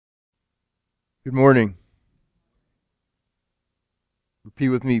Good morning. Repeat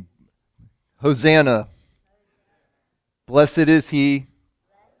with me. Hosanna. Blessed is he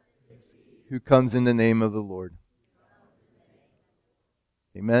who comes in the name of the Lord.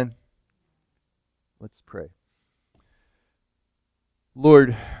 Amen. Let's pray.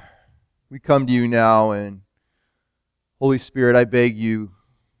 Lord, we come to you now, and Holy Spirit, I beg you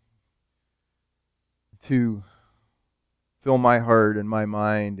to fill my heart and my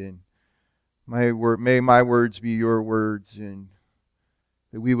mind, and may my words be your words, and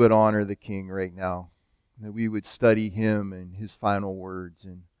that we would honor the King right now, that we would study him and his final words.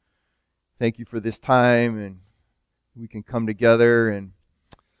 And thank you for this time, and we can come together, and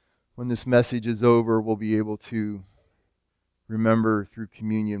when this message is over, we'll be able to remember through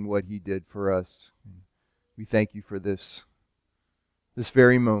communion what he did for us. We thank you for this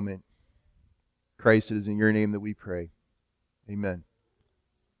very moment. Christ, it is in your name that we pray. Amen.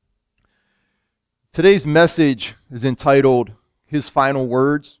 Today's message is entitled His Final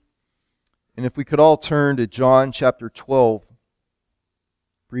Words. And if we could all turn to John chapter 12.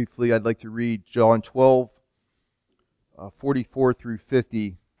 Briefly, I'd like to read John 12, 44 through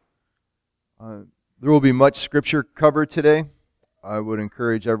 50. There will be much scripture covered today. I would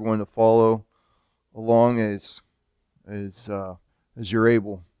encourage everyone to follow along as you're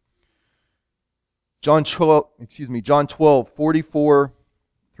able. John 12, 44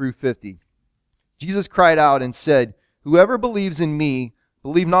 through 50. Jesus cried out and said, "Whoever believes in me,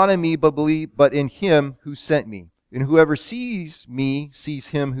 believe not in me, but in him who sent me. And whoever sees me, sees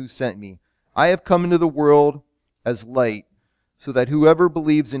him who sent me. I have come into the world as light, so that whoever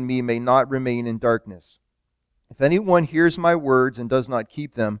believes in me may not remain in darkness. If anyone hears my words and does not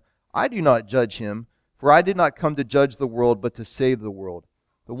keep them, I do not judge him, for I did not come to judge the world, but to save the world.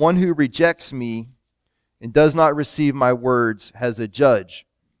 The one who rejects me and does not receive my words has a judge.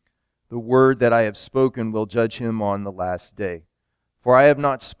 The word that I have spoken will judge him on the last day. For I have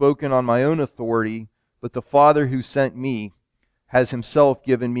not spoken on my own authority, but the Father who sent me has himself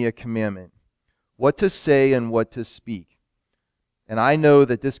given me a commandment, what to say and what to speak. And I know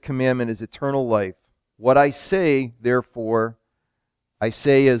that this commandment is eternal life. What I say, therefore, I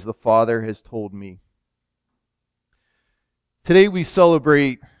say as the Father has told me." Today we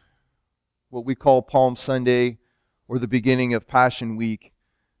celebrate what we call Palm Sunday, or the beginning of Passion Week.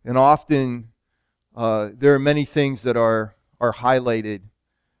 And often there are many things that are highlighted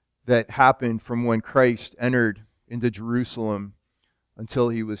that happened from when Christ entered into Jerusalem until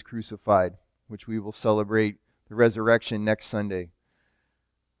he was crucified, which we will celebrate the resurrection next Sunday.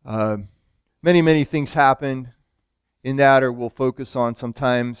 Many things happened in that, or we'll focus on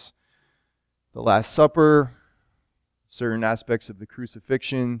sometimes the Last Supper, certain aspects of the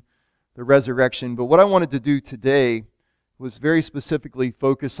crucifixion, the resurrection. But what I wanted to do today was very specifically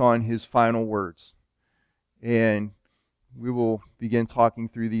focus on his final words. And we will begin talking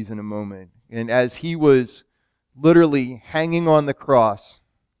through these in a moment. And as he was literally hanging on the cross,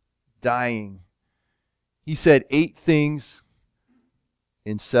 dying, he said 8 things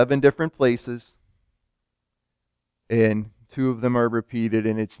in 7 different places. And 2 of them are repeated,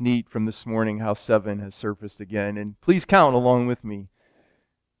 and it's neat from this morning how 7 has surfaced again. And please count along with me.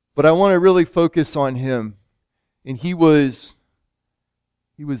 But I want to really focus on him. And he was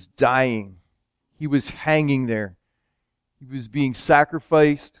dying. He was hanging there. He was being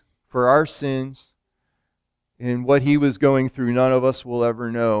sacrificed for our sins. And what he was going through, none of us will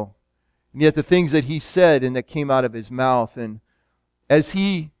ever know. And yet the things that he said and that came out of his mouth. And as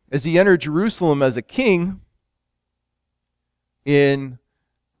he entered Jerusalem as a king, in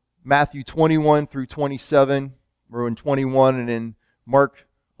Matthew 21 through 27, or in 21, and in Mark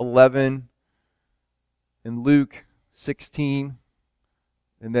 11, in Luke 16,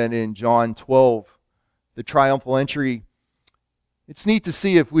 and then in John 12, the triumphal entry. It's neat to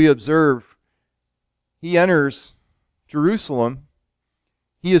see if we observe. He enters Jerusalem.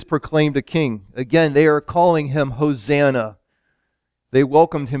 He is proclaimed a king. Again, they are calling him Hosanna. They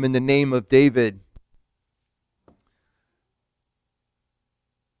welcomed him in the name of David.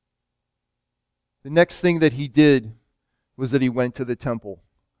 The next thing that he did was that he went to the temple.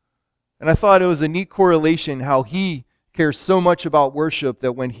 And I thought it was a neat correlation how he cares so much about worship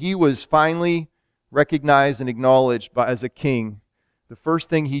that when he was finally recognized and acknowledged as a king, the first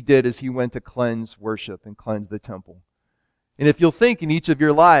thing he did is he went to cleanse worship and cleanse the temple. And if you'll think in each of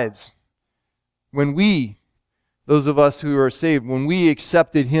your lives, when those of us who are saved, when we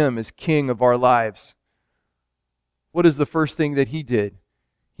accepted him as king of our lives, what is the first thing that he did?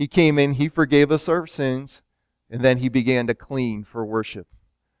 He came in, he forgave us our sins, and then he began to clean for worship.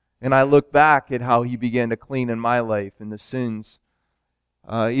 And I look back at how he began to clean in my life and the sins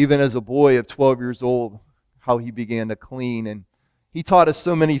even as a boy of 12 years old, how he began to clean. And he taught us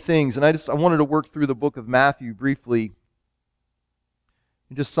so many things. And I wanted to work through the book of Matthew briefly.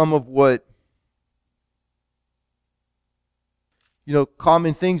 And just some of what,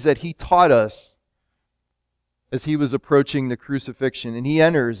 common things that he taught us as he was approaching the crucifixion. And he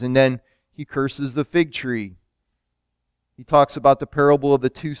enters, and then he curses the fig tree. He talks about the parable of the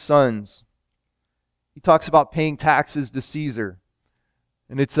two sons. He talks about paying taxes to Caesar.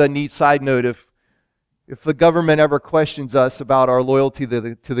 And it's a neat side note, if the government ever questions us about our loyalty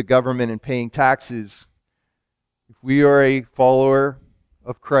to the government and paying taxes, if we are a follower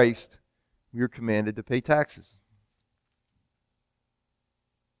of Christ, we are commanded to pay taxes.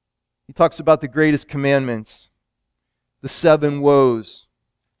 He talks about the greatest commandments, the 7 woes,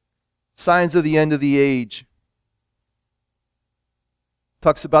 signs of the end of the age.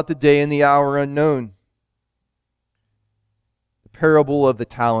 Talks about the day and the hour unknown. The parable of the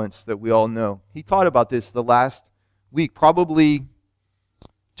talents that we all know. He taught about this the last week, probably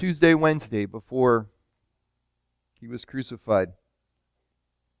Tuesday, Wednesday, before he was crucified.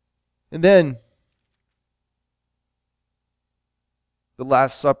 And then the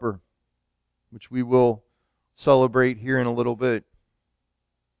Last Supper, which we will celebrate here in a little bit.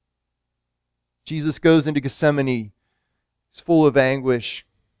 Jesus goes into Gethsemane. He's full of anguish.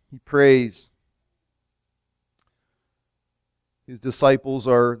 He prays. His disciples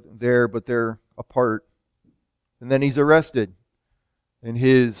are there, but they're apart. And then he's arrested. And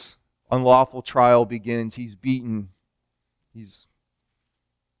his unlawful trial begins. He's beaten. He's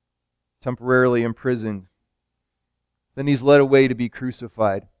temporarily imprisoned. Then he's led away to be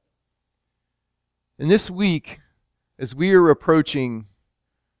crucified. And this week, as we are approaching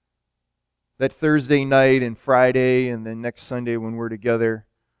that Thursday night and Friday and then next Sunday when we're together,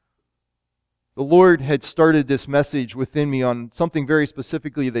 the Lord had started this message within me on something very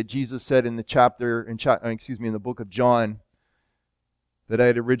specifically that Jesus said in the book of John that I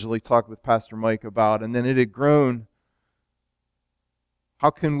had originally talked with Pastor Mike about. And then it had grown.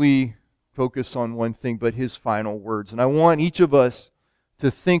 How can we focus on one thing but His final words? And I want each of us to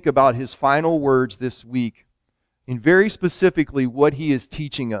think about His final words this week and very specifically what He is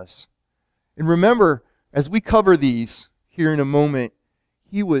teaching us. And remember, as we cover these here in a moment,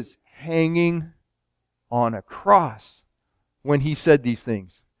 He was hanging on a cross when He said these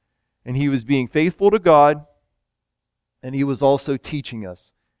things. And He was being faithful to God, and He was also teaching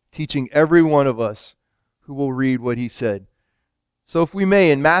us, teaching every one of us who will read what He said. So if we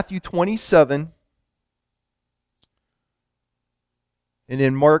may, in Matthew 27 and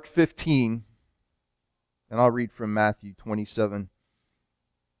in Mark 15, and I'll read from Matthew 27.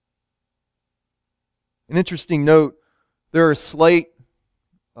 An interesting note, there are slight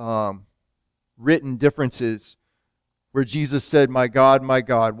written differences where Jesus said, my God,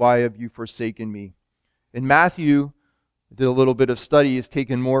 why have you forsaken me?" In Matthew, I did a little bit of study, is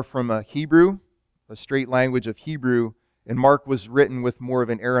taken more from a Hebrew, a straight language of Hebrew, and Mark was written with more of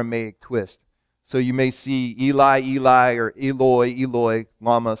an Aramaic twist. So you may see Eli, Eli, or Eloi, Eloi,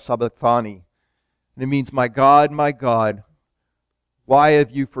 lama sabachthani. And it means, my God, why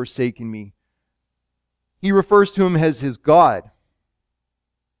have you forsaken me?" He refers to Him as His God,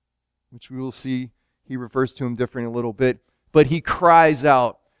 which we will see He refers to Him different a little bit. But He cries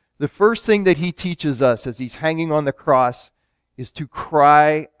out. The first thing that He teaches us as He's hanging on the cross is to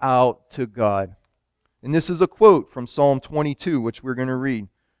cry out to God. And this is a quote from Psalm 22, which we're going to read.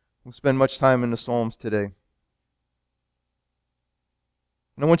 We'll spend much time in the Psalms today.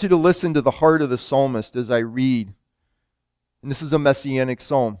 And I want you to listen to the heart of the psalmist as I read. And this is a messianic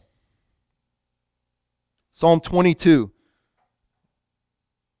psalm. Psalm 22.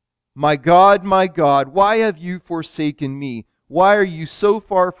 My God, why have you forsaken me? Why are you so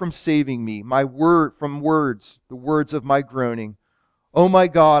far from saving me? The words of my groaning. Oh my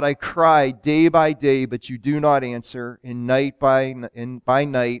God, I cry day by day, but you do not answer, and by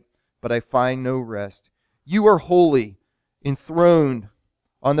night, but I find no rest. You are holy, enthroned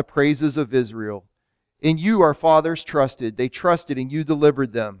on the praises of Israel. In you our fathers trusted. They trusted, and you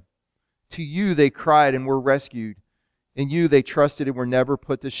delivered them. To you they cried and were rescued. In you they trusted and were never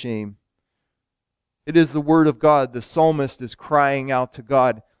put to shame. It is the word of God. The psalmist is crying out to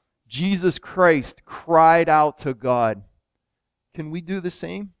God. Jesus Christ cried out to God. Can we do the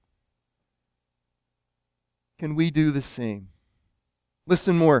same? Can we do the same?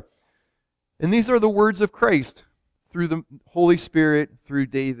 Listen more. And these are the words of Christ through the Holy Spirit, through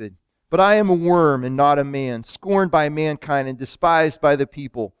David. But I am a worm and not a man, scorned by mankind and despised by the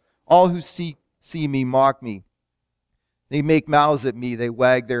people. All who see me mock me. They make mouths at me, they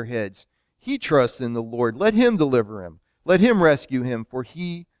wag their heads. He trusts in the Lord. Let Him deliver him. Let him rescue him, for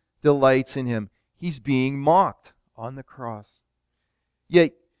he delights in him. He's being mocked on the cross.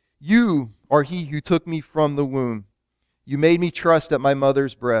 Yet you are he who took me from the womb. You made me trust at my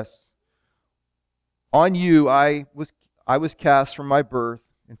mother's breasts. On you I was cast from my birth,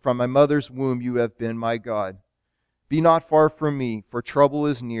 and from my mother's womb you have been my God. Be not far from me, for trouble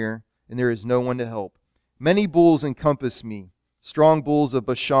is near, and there is no one to help. Many bulls encompass me. Strong bulls of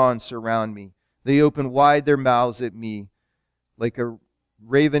Bashan surround me. They open wide their mouths at me, like a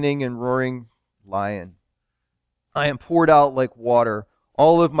ravening and roaring lion. I am poured out like water.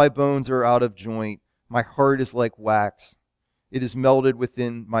 All of my bones are out of joint. My heart is like wax. It is melted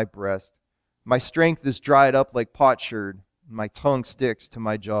within my breast. My strength is dried up like potsherd. My tongue sticks to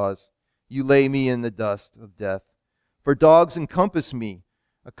my jaws. You lay me in the dust of death. For dogs encompass me.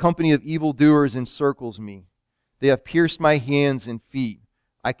 A company of evildoers encircles me. They have pierced my hands and feet.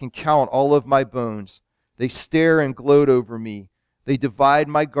 I can count all of my bones. They stare and gloat over me. They divide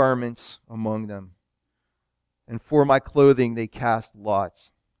my garments among them. And for my clothing they cast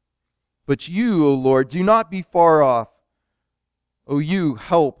lots. But you, O Lord, do not be far off. O you,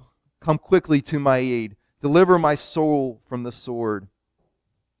 help, come quickly to my aid. Deliver my soul from the sword,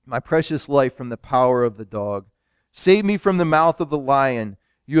 my precious life from the power of the dog. Save me from the mouth of the lion.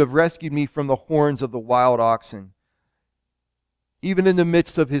 You have rescued me from the horns of the wild oxen. Even in the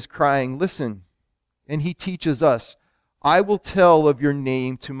midst of his crying, listen, and he teaches us, I will tell of your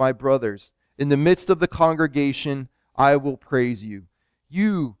name to my brothers. In the midst of the congregation, I will praise you.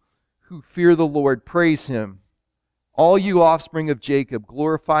 You who fear the Lord, praise him. All you offspring of Jacob,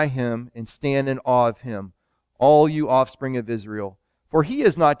 glorify him and stand in awe of him. All you offspring of Israel. For he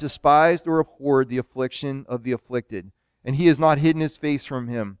has not despised or abhorred the affliction of the afflicted, and he has not hidden his face from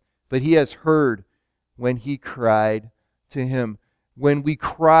him, but he has heard when he cried to him. When we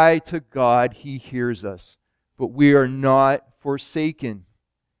cry to God, he hears us, but we are not forsaken.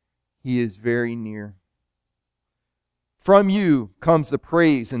 He is very near. From you comes the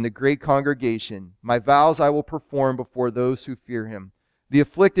praise in the great congregation. My vows I will perform before those who fear him. The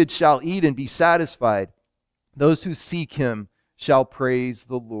afflicted shall eat and be satisfied. Those who seek him shall praise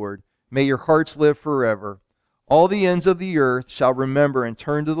the Lord. May your hearts live forever. All the ends of the earth shall remember and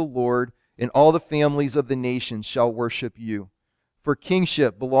turn to the Lord, and all the families of the nations shall worship you. For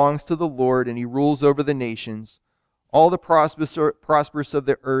kingship belongs to the Lord, and he rules over the nations. All the prosperous of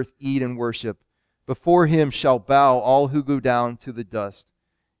the earth eat and worship. Before him shall bow all who go down to the dust,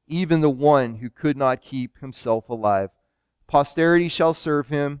 even the one who could not keep himself alive. Posterity shall serve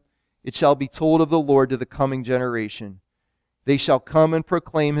him. It shall be told of the Lord to the coming generation. They shall come and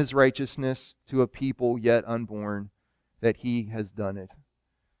proclaim his righteousness to a people yet unborn, that he has done it.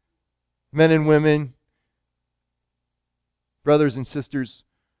 Men and women, brothers and sisters,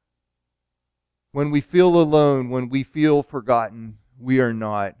 when we feel alone, when we feel forgotten, we are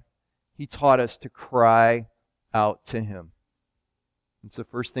not. He taught us to cry out to him. It's the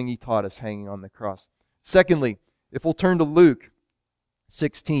first thing he taught us hanging on the cross. Secondly, if we'll turn to Luke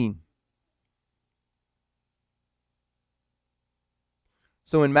 16.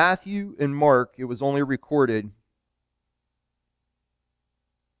 So in Matthew and Mark, it was only recorded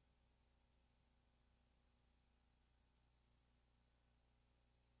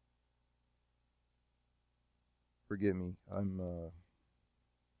forgive me, I'm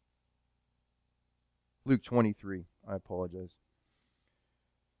Luke 23. I apologize.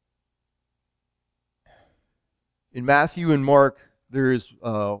 In Matthew and Mark, there is,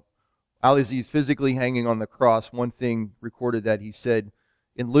 as he's physically hanging on the cross, one thing recorded that he said,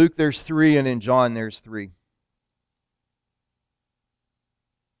 in Luke there's 3 and in John there's 3.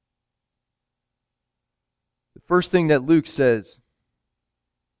 The first thing that Luke says,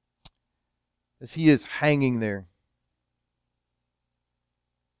 as he is hanging there,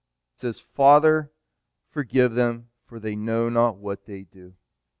 it says, Father, forgive them, for they know not what they do.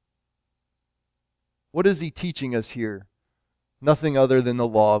 What is he teaching us here? Nothing other than the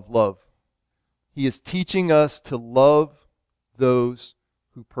law of love. He is teaching us to love those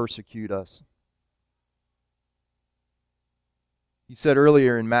who persecute us. He said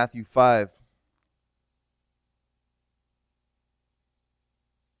earlier in Matthew 5,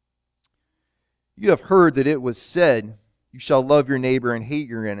 you have heard that it was said, you shall love your neighbor and hate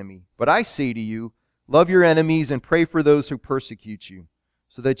your enemy. But I say to you, love your enemies and pray for those who persecute you,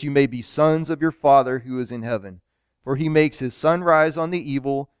 so that you may be sons of your Father who is in heaven. For he makes his sun rise on the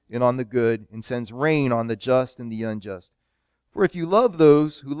evil and on the good, and sends rain on the just and the unjust. For if you love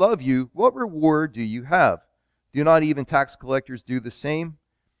those who love you, what reward do you have? Do not even tax collectors do the same?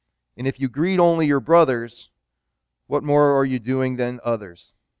 And if you greet only your brothers, what more are you doing than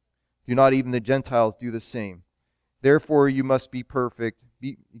others? Do not even the Gentiles do the same? Therefore you must be perfect.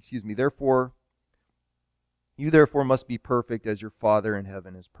 Therefore must be perfect as your Father in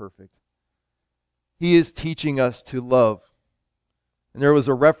heaven is perfect. He is teaching us to love. And there was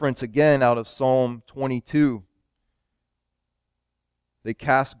a reference again out of Psalm 22. They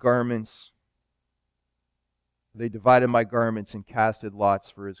cast garments. They divided my garments and casted lots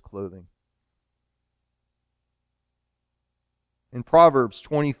for his clothing. In Proverbs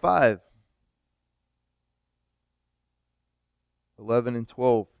 25, 11 and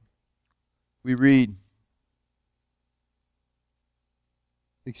 12, we read,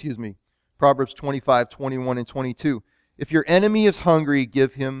 Proverbs 25, 21 and 22. If your enemy is hungry,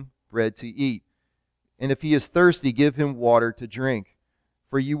 give him bread to eat. And if he is thirsty, give him water to drink.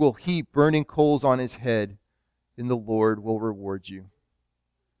 For you will heap burning coals on his head, and the Lord will reward you.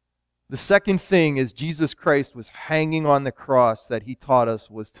 The second thing is Jesus Christ was hanging on the cross that he taught us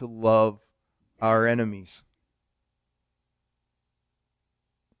was to love our enemies.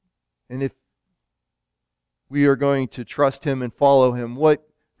 And if we are going to trust him and follow him, what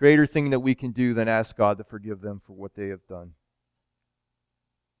greater thing that we can do than ask God to forgive them for what they have done?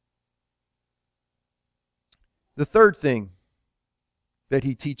 The third thing that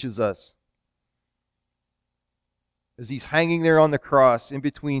he teaches us, as he's hanging there on the cross in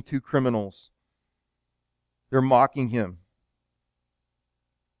between two criminals, they're mocking him.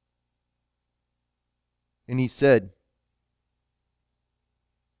 And he said,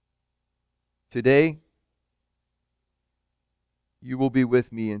 today you will be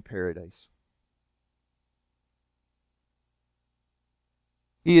with me in paradise.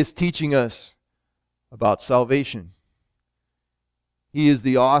 He is teaching us about salvation. He is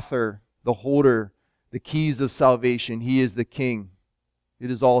the author, the holder, the keys of salvation. He is the King. It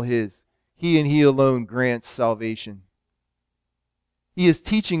is all his. He and he alone grants salvation. He is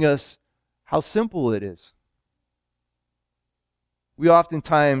teaching us how simple it is. We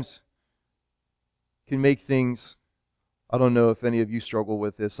oftentimes can make things, I don't know if any of you struggle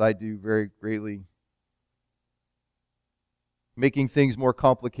with this, I do very greatly, making things more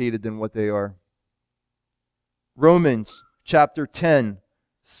complicated than what they are. Romans chapter 10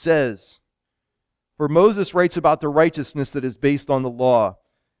 says, for Moses writes about the righteousness that is based on the law,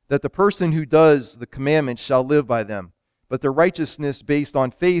 that the person who does the commandments shall live by them. But the righteousness based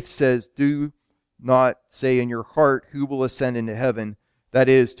on faith says, do not say in your heart, who will ascend into heaven, that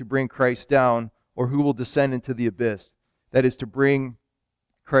is, to bring Christ down, or who will descend into the abyss, that is, to bring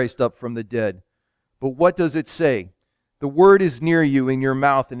Christ up from the dead. But what does it say? The word is near you, in your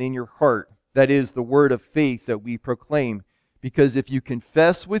mouth and in your heart. That is, the word of faith that we proclaim. Because if you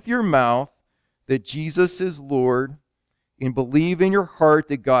confess with your mouth that Jesus is Lord, and believe in your heart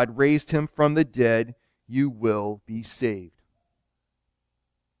that God raised him from the dead, you will be saved.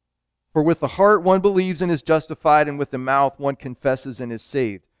 For with the heart one believes and is justified, and with the mouth one confesses and is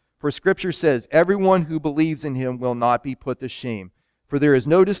saved. For Scripture says, everyone who believes in him will not be put to shame. For there is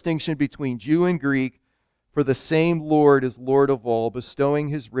no distinction between Jew and Greek, for the same Lord is Lord of all, bestowing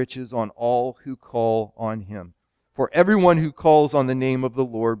his riches on all who call on him. For everyone who calls on the name of the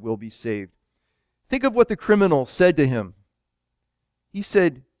Lord will be saved. Think of what the criminal said to him. He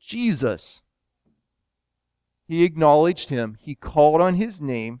said, Jesus. He acknowledged him. He called on his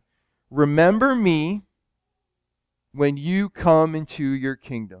name. Remember me when you come into your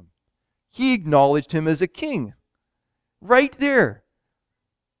kingdom. He acknowledged him as a king. Right there.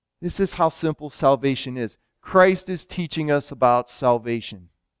 This is how simple salvation is. Christ is teaching us about salvation.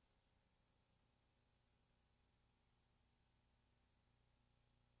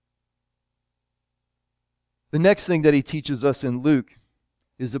 The next thing that he teaches us in Luke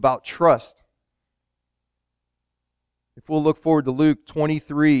is about trust. If we'll look forward to Luke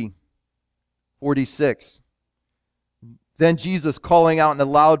 23:46. Then Jesus, calling out in a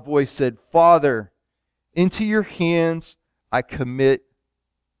loud voice, said, Father, into your hands I commit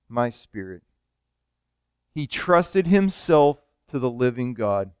my spirit. He trusted himself to the living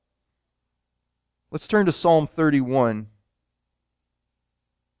God. Let's turn to Psalm 31.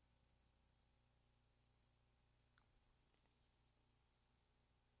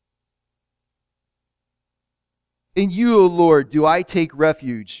 In you, O Lord, do I take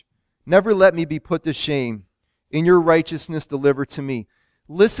refuge. Never let me be put to shame. In your righteousness deliver to me.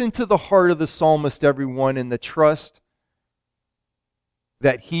 Listen to the heart of the psalmist, everyone, and the trust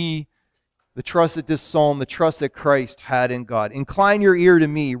that this psalm, the trust that Christ had in God. Incline your ear to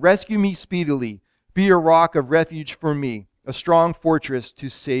me. Rescue me speedily. Be a rock of refuge for me, a strong fortress to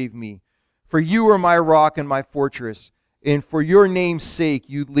save me. For you are my rock and my fortress, and for your name's sake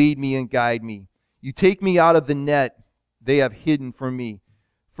you lead me and guide me. You take me out of the net they have hidden for me.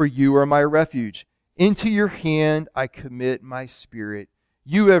 For you are my refuge, Into your hand I commit my spirit.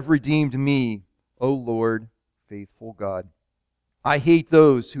 You have redeemed me, O Lord, faithful God. I hate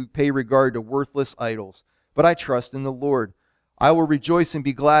those who pay regard to worthless idols, but I trust in the Lord. I will rejoice and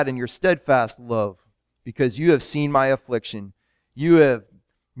be glad in your steadfast love, because you have seen my affliction. You have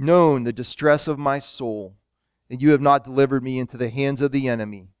known the distress of my soul, and you have not delivered me into the hands of the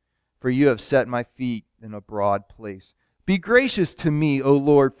enemy, for you have set my feet in a broad place. Be gracious to me, O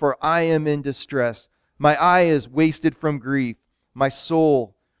Lord, for I am in distress. My eye is wasted from grief, my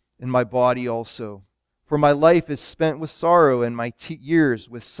soul and my body also. For my life is spent with sorrow, and my years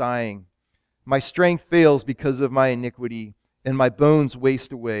with sighing. My strength fails because of my iniquity, and my bones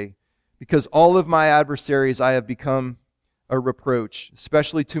waste away. Because all of my adversaries I have become a reproach,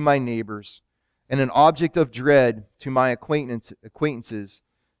 especially to my neighbors, and an object of dread to my acquaintances.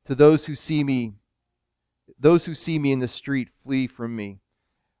 To those who see me in the street flee from me.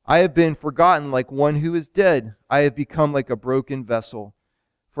 I have been forgotten like one who is dead. I have become like a broken vessel.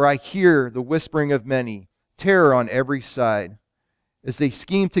 For I hear the whispering of many, terror on every side, as they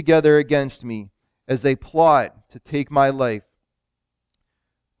scheme together against me, as they plot to take my life.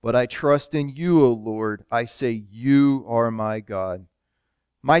 But I trust in you, O Lord. I say, you are my God.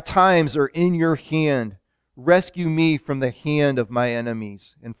 My times are in your hand. Rescue me from the hand of my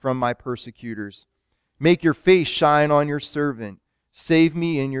enemies and from my persecutors. Make your face shine on your servant. Save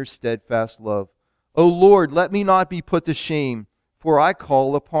me in your steadfast love. O Lord, let me not be put to shame, for I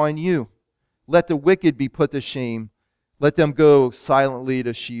call upon you. Let the wicked be put to shame. Let them go silently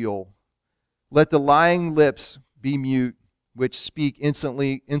to Sheol. Let the lying lips be mute, which speak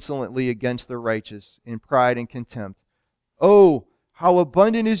insolently against the righteous in pride and contempt. Oh, how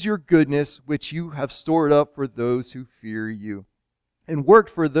abundant is your goodness, which you have stored up for those who fear you, and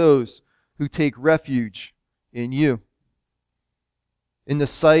worked for those who take refuge in you. In the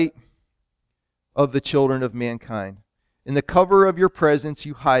sight of the children of mankind, in the cover of your presence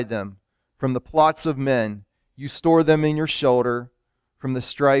you hide them. From the plots of men you store them in your shelter from the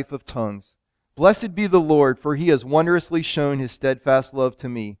strife of tongues. Blessed be the Lord, for he has wondrously shown his steadfast love to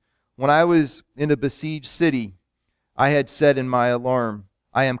me. When I was in a besieged city, I had said in my alarm,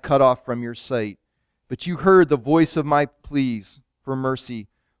 I am cut off from your sight. But you heard the voice of my pleas for mercy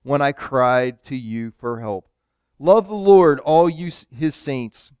when I cried to you for help. Love the Lord, all you his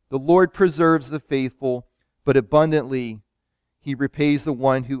saints. The Lord preserves the faithful, but abundantly he repays the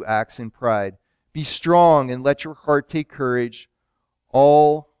one who acts in pride. Be strong and let your heart take courage,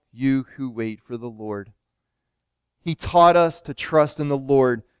 all you who wait for the Lord. He taught us to trust in the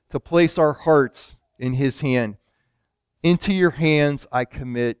Lord, to place our hearts in his hand. Into your hands I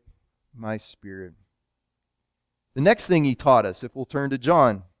commit my spirit. The next thing he taught us, if we'll turn to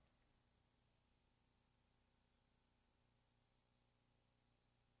John.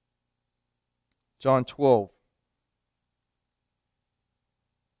 John 12.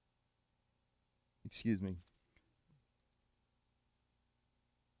 Excuse me.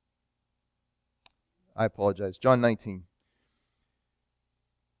 I apologize. John 19.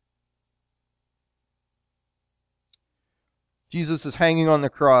 Jesus is hanging on the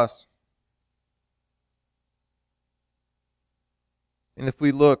cross. And if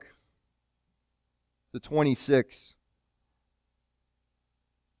we look to 26,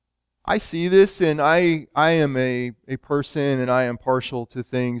 I see this, and I am a person, and I am partial to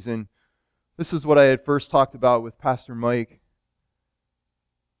things, and this is what I had first talked about with Pastor Mike.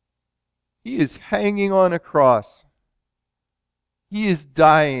 He is hanging on a cross. He is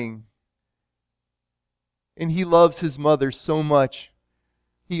dying. And he loves his mother so much.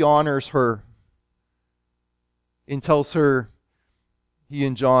 He honors her and tells her, he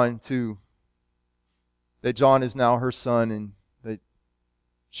and John too, that John is now her son and that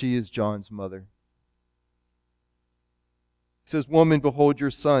she is John's mother. He says, woman, behold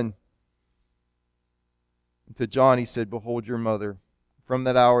your son. And to John he said, behold your mother. From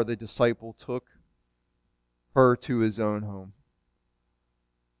that hour the disciple took her to his own home.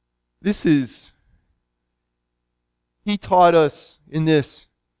 He taught us in this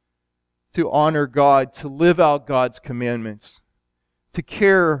to honor God, to live out God's commandments, to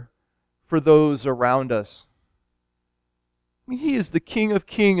care for those around us. I mean, he is the King of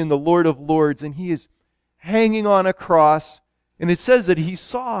Kings and the Lord of Lords, and he is hanging on a cross. And it says that he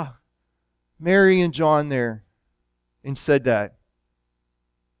saw Mary and John there and said that.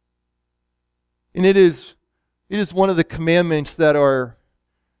 And it is one of the commandments that are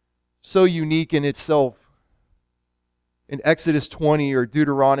so unique in itself. In Exodus 20 or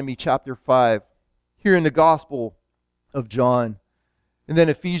Deuteronomy chapter 5, here in the Gospel of John. And then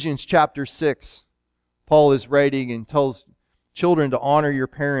Ephesians chapter 6, Paul is writing and tells children to honor your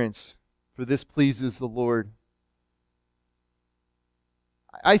parents for this pleases the Lord.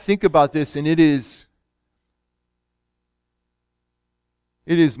 I think about this, and it is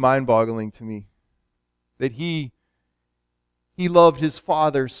mind-boggling to me that he loved his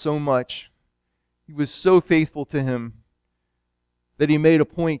Father so much. He was so faithful to him that he made a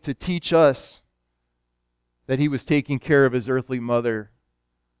point to teach us that he was taking care of his earthly mother.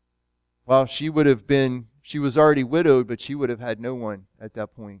 While she was already widowed, but she would have had no one at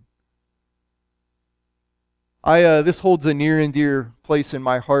that point. This holds a near and dear place in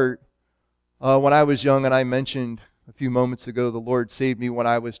my heart. When I was young, and I mentioned a few moments ago, the Lord saved me when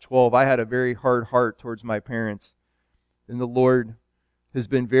I was 12. I had a very hard heart towards my parents. And the Lord has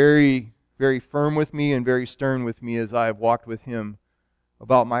been very, very firm with me and very stern with me as I have walked with Him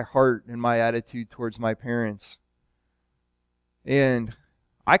about my heart and my attitude towards my parents. And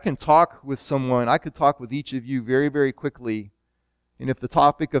I can talk with someone, I could talk with each of you very, very quickly. And if the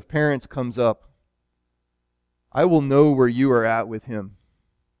topic of parents comes up, I will know where you are at with Him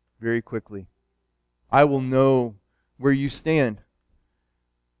very quickly. I will know where you stand.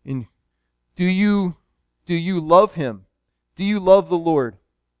 And do you love Him? Do you love the Lord?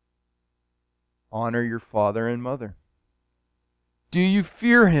 Honor your father and mother. Do you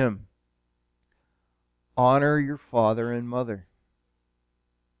fear Him? Honor your father and mother.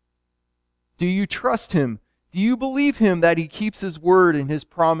 Do you trust Him? Do you believe Him that He keeps His word and His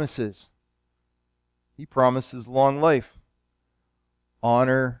promises? He promises long life.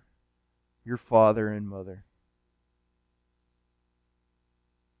 Honor your father and mother.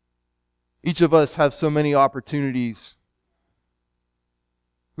 Each of us have so many opportunities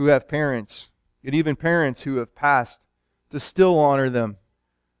who have parents, and even parents who have passed, to still honor them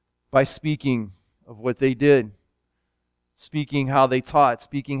by speaking of what they did, speaking how they taught,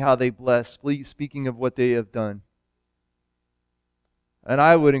 speaking how they blessed, speaking of what they have done. And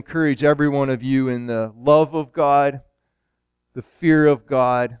I would encourage every one of you in the love of God, the fear of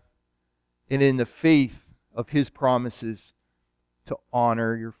God, and in the faith of His promises to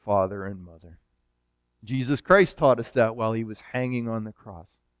honor your father and mother. Jesus Christ taught us that while He was hanging on the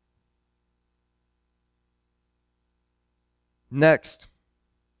cross. Next,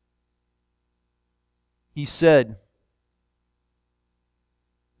 He said,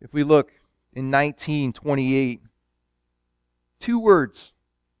 if we look in 19:28, 2 words,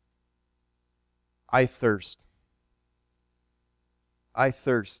 I thirst. I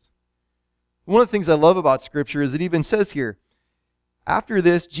thirst. One of the things I love about Scripture is it even says here, after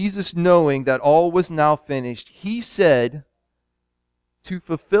this, Jesus, knowing that all was now finished, He said, to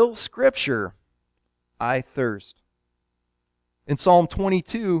fulfill Scripture, I thirst. In Psalm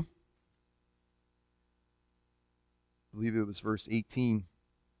 22, I believe it was verse 15.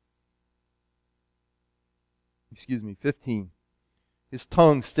 His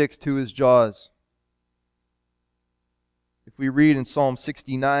tongue sticks to His jaws. If we read in Psalm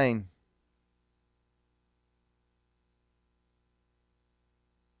 69,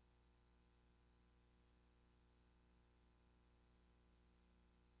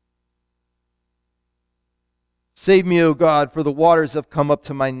 save me, O God, for the waters have come up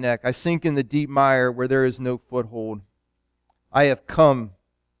to my neck. I sink in the deep mire where there is no foothold. I have come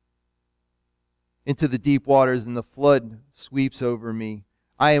into the deep waters, and the flood sweeps over me.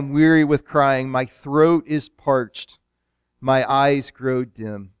 I am weary with crying. My throat is parched. My eyes grow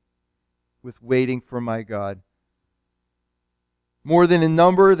dim with waiting for my God. More than in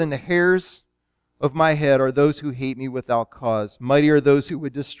number than the hairs of my head are those who hate me without cause. Mighty are those who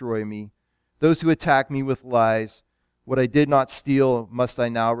would destroy me, those who attack me with lies. What I did not steal must I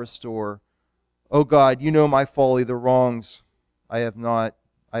now restore. O God, you know my folly, the wrongs I have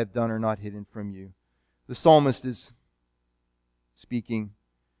done are not hidden from you. The psalmist is speaking,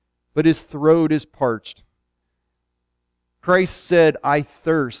 but his throat is parched. Christ said, I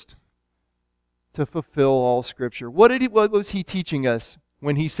thirst, to fulfill all Scripture. What was He teaching us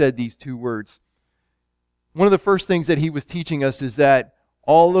when He said these 2 words? One of the first things that He was teaching us is that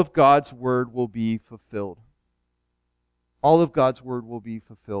all of God's Word will be fulfilled. All of God's Word will be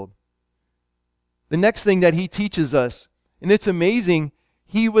fulfilled. The next thing that He teaches us, and it's amazing,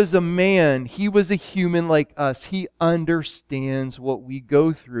 He was a man. He was a human like us. He understands what we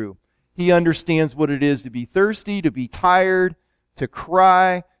go through. He understands what it is to be thirsty, to be tired, to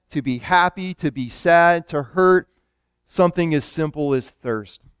cry, to be happy, to be sad, to hurt. Something as simple as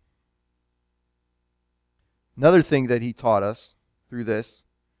thirst. Another thing that He taught us through this,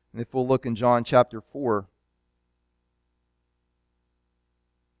 and if we'll look in John chapter 4,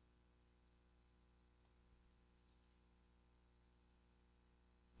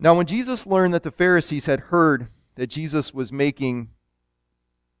 now, when Jesus learned that the Pharisees had heard that Jesus was making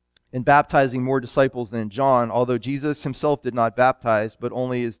and baptizing more disciples than John, although Jesus himself did not baptize, but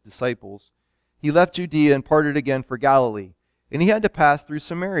only his disciples. He left Judea and parted again for Galilee, and he had to pass through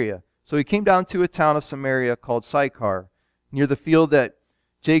Samaria. So he came down to a town of Samaria called Sychar, near the field that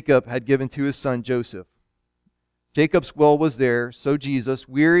Jacob had given to his son Joseph. Jacob's well was there, so Jesus,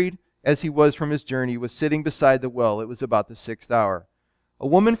 wearied as he was from his journey, was sitting beside the well. It was about the 6th hour. A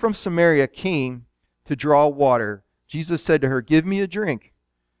woman from Samaria came to draw water. Jesus said to her, "Give me a drink,"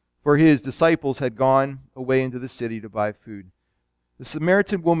 for his disciples had gone away into the city to buy food. The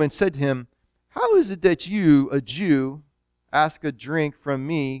Samaritan woman said to him, "How is it that you, a Jew, ask a drink from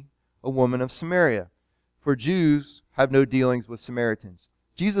me, a woman of Samaria? For Jews have no dealings with Samaritans."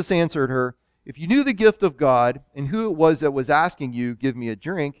 Jesus answered her, "If you knew the gift of God and who it was that was asking you, 'Give me a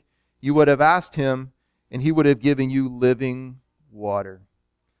drink,' you would have asked him, and he would have given you living water."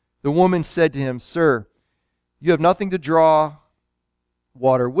 The woman said to him, "Sir, you have nothing to draw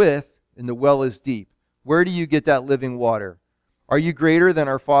water with, and the well is deep. Where do you get that living water? Are you greater than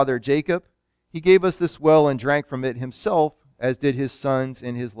our father Jacob? He gave us this well and drank from it himself, as did his sons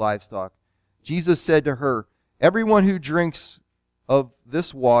and his livestock." Jesus said to her, "Everyone who drinks of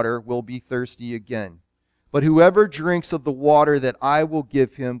this water will be thirsty again. But whoever drinks of the water that I will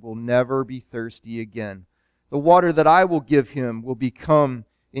give him will never be thirsty again. The water that I will give him will become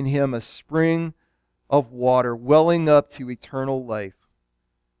in him a spring of water welling up to eternal life."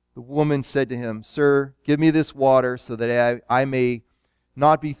 The woman said to him, "Sir, give me this water so that I may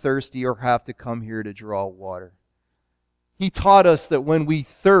not be thirsty or have to come here to draw water." He taught us that when we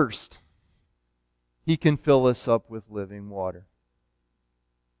thirst, He can fill us up with living water.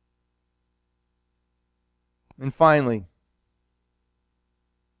 And finally,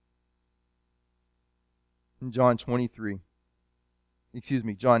 in John 19.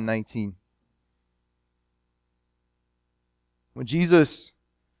 When Jesus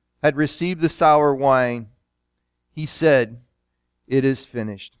had received the sour wine, He said, "It is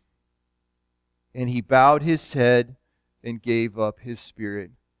finished." And He bowed His head and gave up His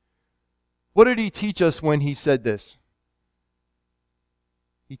spirit. What did He teach us when He said this?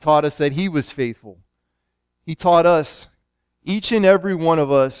 He taught us that He was faithful. He taught us, each and every one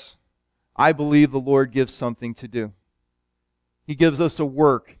of us, I believe the Lord gives something to do. He gives us a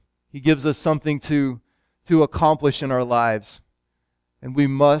work. He gives us something to accomplish in our lives. And we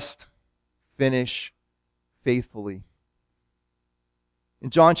must finish faithfully.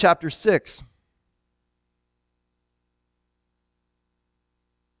 In John chapter 6,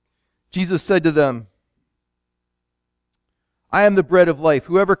 Jesus said to them, "I am the bread of life.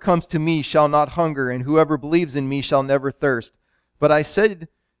 Whoever comes to me shall not hunger, and whoever believes in me shall never thirst. But I said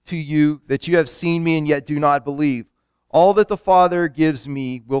to you that you have seen me and yet do not believe. All that the Father gives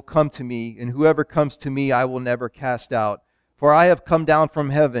me will come to me, and whoever comes to me I will never cast out. For I have come down from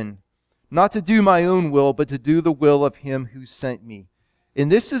heaven, not to do my own will, but to do the will of Him who sent me.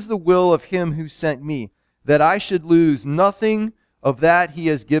 And this is the will of Him who sent me, that I should lose nothing of that He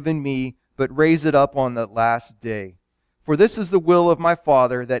has given me, but raise it up on the last day. For this is the will of my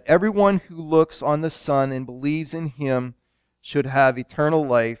Father, that everyone who looks on the Son and believes in Him should have eternal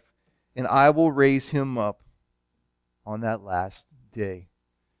life, and I will raise him up on that last day."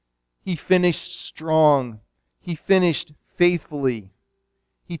 He finished strong. He finished faithfully.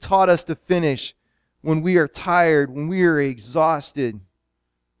 He taught us to finish when we are tired, when we are exhausted,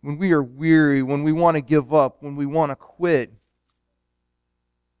 when we are weary, when we want to give up, when we want to quit.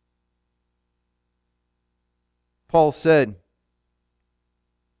 Paul said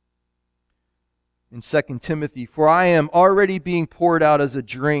in 2 Timothy, "For I am already being poured out as a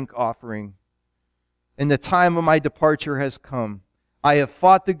drink offering, and the time of my departure has come. I have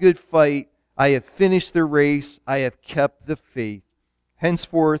fought the good fight. I have finished the race. I have kept the faith.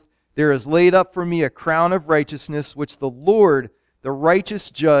 Henceforth there is laid up for me a crown of righteousness, which the Lord, the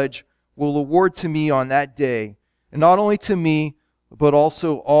righteous judge, will award to me on that day, and not only to me, but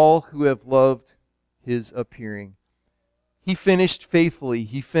also all who have loved His appearing." He finished faithfully.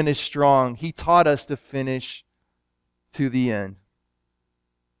 He finished strong. He taught us to finish to the end.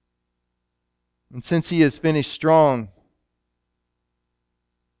 And since He has finished strong,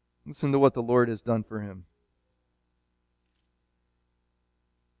 listen to what the Lord has done for Him.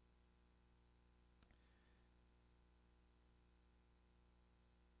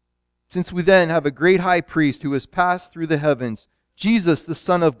 "Since we then have a great high priest who has passed through the heavens, Jesus, the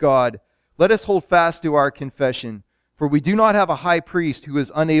Son of God, let us hold fast to our confession. For we do not have a high priest who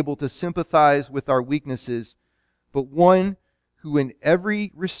is unable to sympathize with our weaknesses, but one who in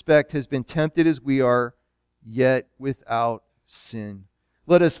every respect has been tempted as we are, yet without sin.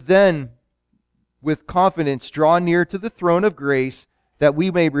 Let us then, with confidence, draw near to the throne of grace that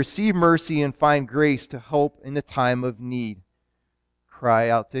we may receive mercy and find grace to help in the time of need. Cry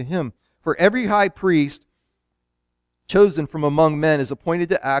out to him. For every high priest chosen from among men is appointed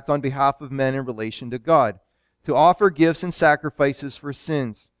to act on behalf of men in relation to God, to offer gifts and sacrifices for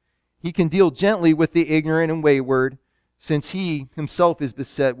sins. He can deal gently with the ignorant and wayward, since he himself is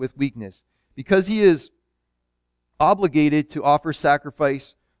beset with weakness, because he is obligated to offer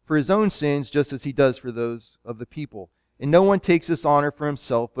sacrifice for his own sins, just as he does for those of the people. And no one takes this honor for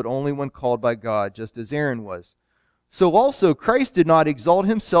himself, but only one called by God, just as Aaron was. So also Christ did not exalt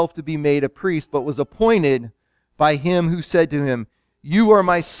himself to be made a priest, but was appointed by him who said to him, "You are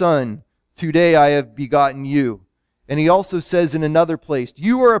my son, today I have begotten you." And he also says in another place,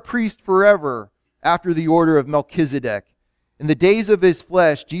 "You are a priest forever, after the order of Melchizedek." In the days of his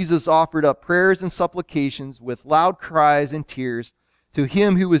flesh, Jesus offered up prayers and supplications with loud cries and tears to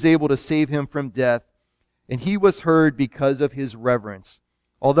him who was able to save him from death, and he was heard because of his reverence.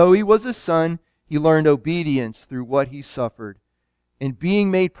 Although he was a son, he learned obedience through what he suffered. And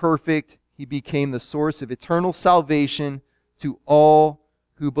being made perfect, he became the source of eternal salvation to all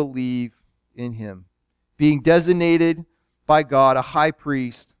who believe in him, being designated by God a high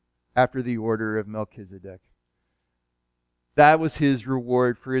priest after the order of Melchizedek. That was his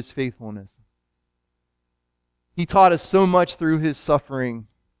reward for his faithfulness. He taught us so much through his suffering.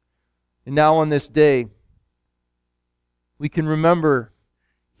 And now on this day, we can remember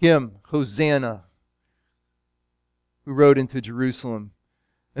him, Hosanna, who rode into Jerusalem.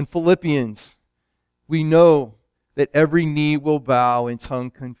 In Philippians, we know that every knee will bow and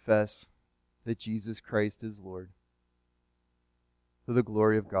tongue confess that Jesus Christ is Lord, for the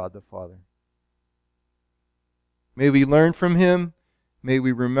glory of God the Father. May we learn from him. May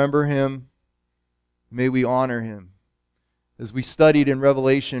we remember him. May we honor him. As we studied in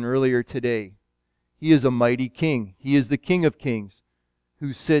Revelation earlier today, he is a mighty king. He is the King of Kings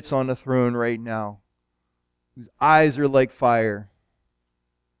who sits on the throne right now, whose eyes are like fire,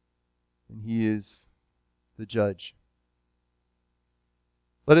 and he is the judge.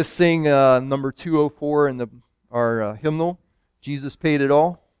 Let us sing number 204 in our hymnal, "Jesus Paid It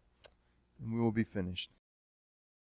All," and we will be finished.